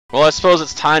Well, I suppose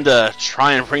it's time to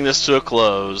try and bring this to a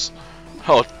close.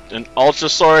 Oh, an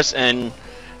Ultrasaurus and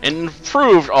an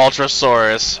improved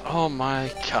Ultrasaurus. Oh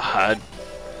my god.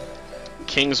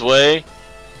 Kingsway.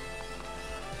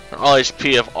 All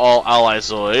HP of all ally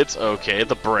Zoids. Okay,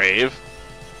 the Brave.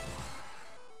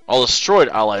 All destroyed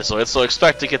ally Zoids, so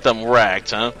expect to get them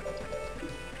wrecked, huh?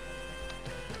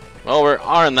 Well, we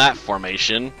are in that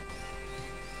formation.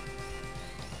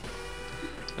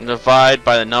 And divide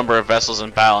by the number of vessels in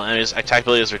battle. Enemies' attack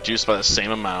ability is reduced by the same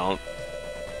amount.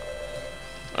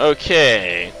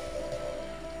 Okay.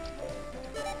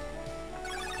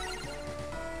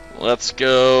 Let's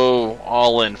go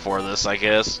all in for this, I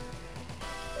guess.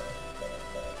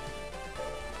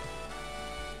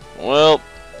 Well,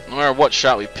 no matter what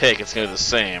shot we pick, it's going to be the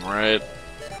same, right?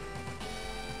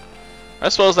 I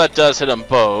suppose that does hit them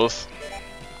both.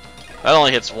 That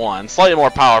only hits one. Slightly more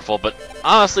powerful, but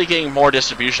honestly getting more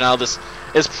distribution out of this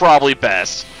is probably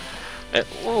best. At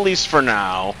least for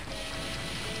now.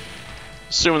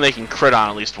 Assuming they can crit on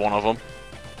at least one of them.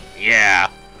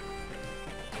 Yeah.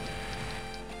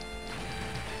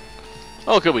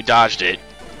 Oh, good, we dodged it.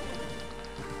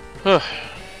 Of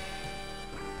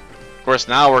course,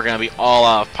 now we're going to be all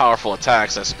out of powerful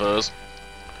attacks, I suppose.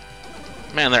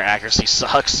 Man, their accuracy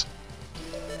sucks.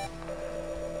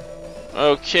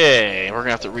 Okay, we're going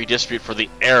to have to redistribute for the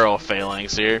arrow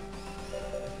phalanx here.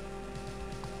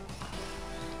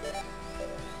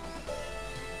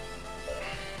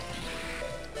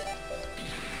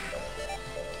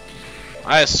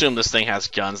 I assume this thing has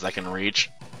guns that can reach.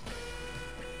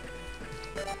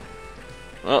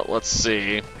 Well, let's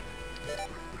see.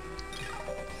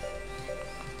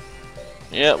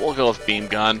 Yeah, we'll go with beam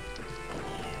gun.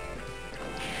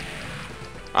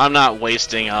 I'm not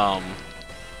wasting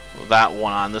that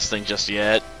one on this thing just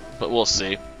yet, but we'll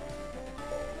see.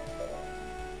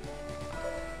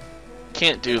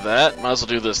 Can't do that. Might as well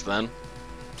do this then.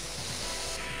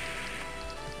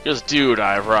 Just dude,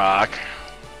 I rock.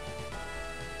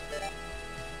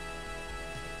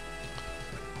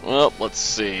 Well, let's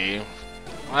see.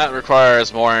 That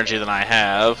requires more energy than I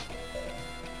have.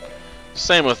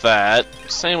 Same with that.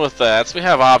 Same with that. So we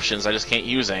have options, I just can't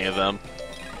use any of them.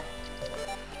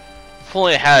 If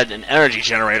only I had an energy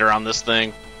generator on this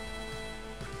thing.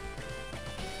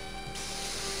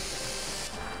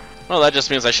 Well, that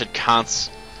just means I should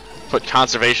put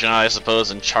conservation on, I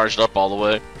suppose, and charge it up all the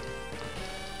way.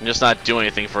 And just not do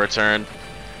anything for a turn.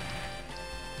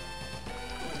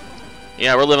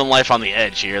 Yeah, we're living life on the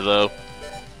edge here, though.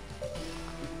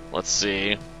 Let's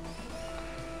see.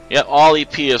 Yep, all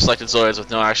EP of selected Zoids with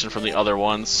no action from the other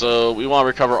ones, so we want to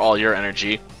recover all your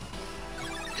energy.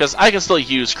 Because I can still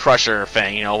use Crusher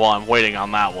Fang, you know, while I'm waiting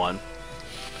on that one.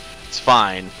 It's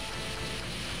fine.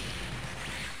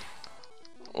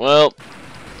 Well,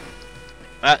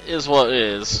 that is what it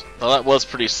is. Well, that was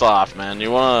pretty soft, man.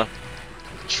 You want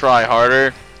to try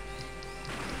harder?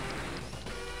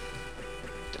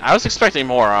 I was expecting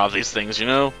more out of these things, you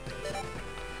know?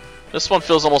 This one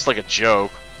feels almost like a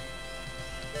joke.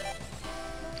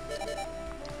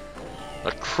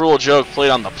 A cruel joke played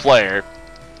on the player.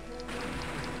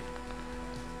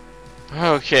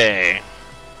 Okay.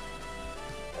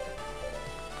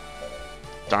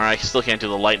 Darn, I still can't do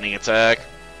the lightning attack.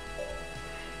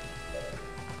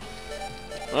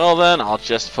 Well then, I'll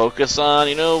just focus on,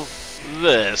 you know,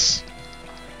 this.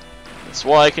 That's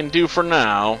what I can do for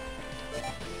now.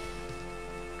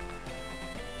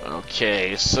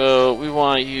 Okay, so we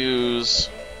want to use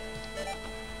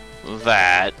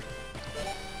that.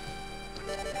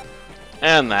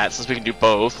 And that, since we can do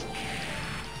both.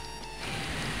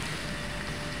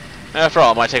 After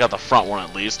all, it might take out the front one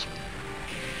at least.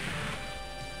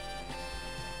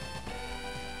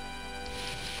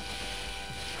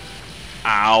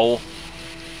 Ow.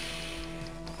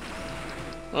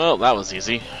 Well, that was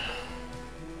easy.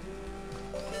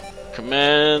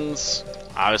 Commands.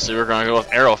 Obviously, we're going to go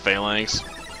with arrow phalanx.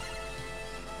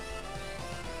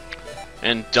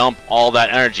 And dump all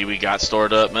that energy we got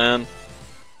stored up, man.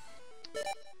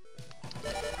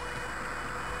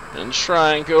 And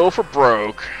try and go for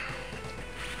broke.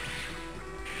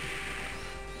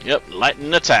 Yep,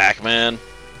 lightning attack, man.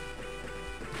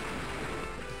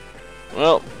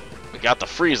 Well, we got the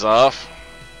freeze off.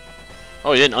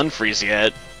 Oh, he didn't unfreeze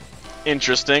yet.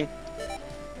 Interesting.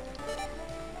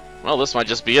 Well, this might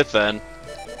just be it then.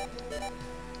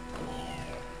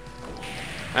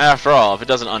 After all, if it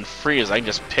doesn't unfreeze, I can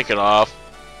just pick it off.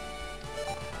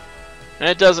 And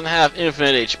it doesn't have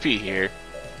infinite HP here.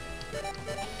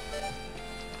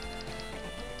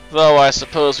 Though I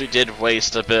suppose we did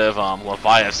waste a bit of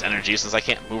Leviath's energy since I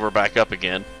can't move her back up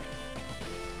again.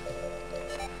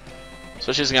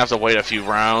 So she's gonna have to wait a few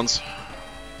rounds.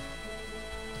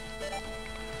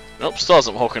 Nope, still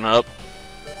hasn't woken up.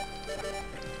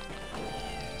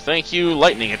 Thank you,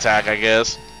 lightning attack, I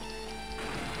guess.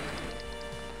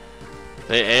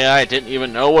 The AI didn't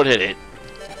even know what hit it.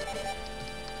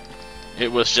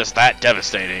 It was just that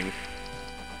devastating.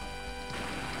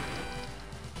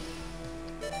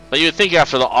 But you'd think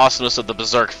after the awesomeness of the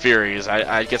Berserk Furies,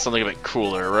 I'd get something a bit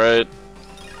cooler, right?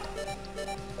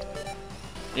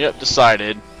 Yep,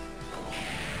 decided.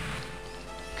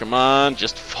 Come on,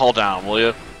 just fall down, will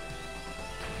you?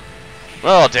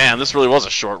 Well, damn, this really was a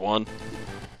short one.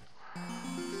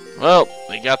 Well,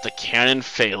 we got the Cannon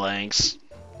Phalanx.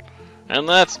 And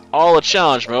that's all the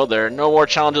challenge mode. There are no more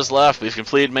challenges left. We've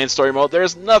completed main story mode.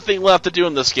 There's nothing left to do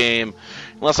in this game,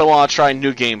 unless I want to try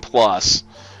New Game Plus.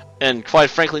 And quite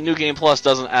frankly, New Game Plus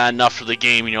doesn't add enough to the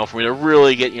game, you know, for me to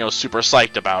really get, you know, super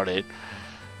psyched about it.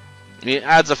 I mean, it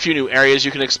adds a few new areas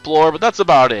you can explore, but that's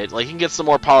about it. Like, you can get some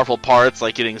more powerful parts,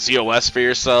 like getting ZOS for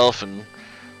yourself and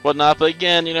whatnot. But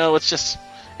again, you know, it just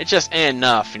ain't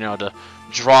enough, you know, to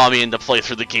draw me into play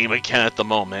through the game again at the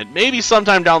moment. Maybe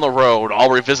sometime down the road I'll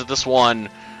revisit this one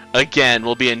again.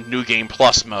 We'll be in New Game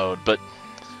Plus mode, but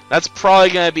that's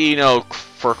probably gonna be, you know,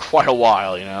 for quite a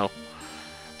while, you know.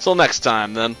 Till next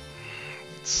time, then.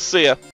 See ya.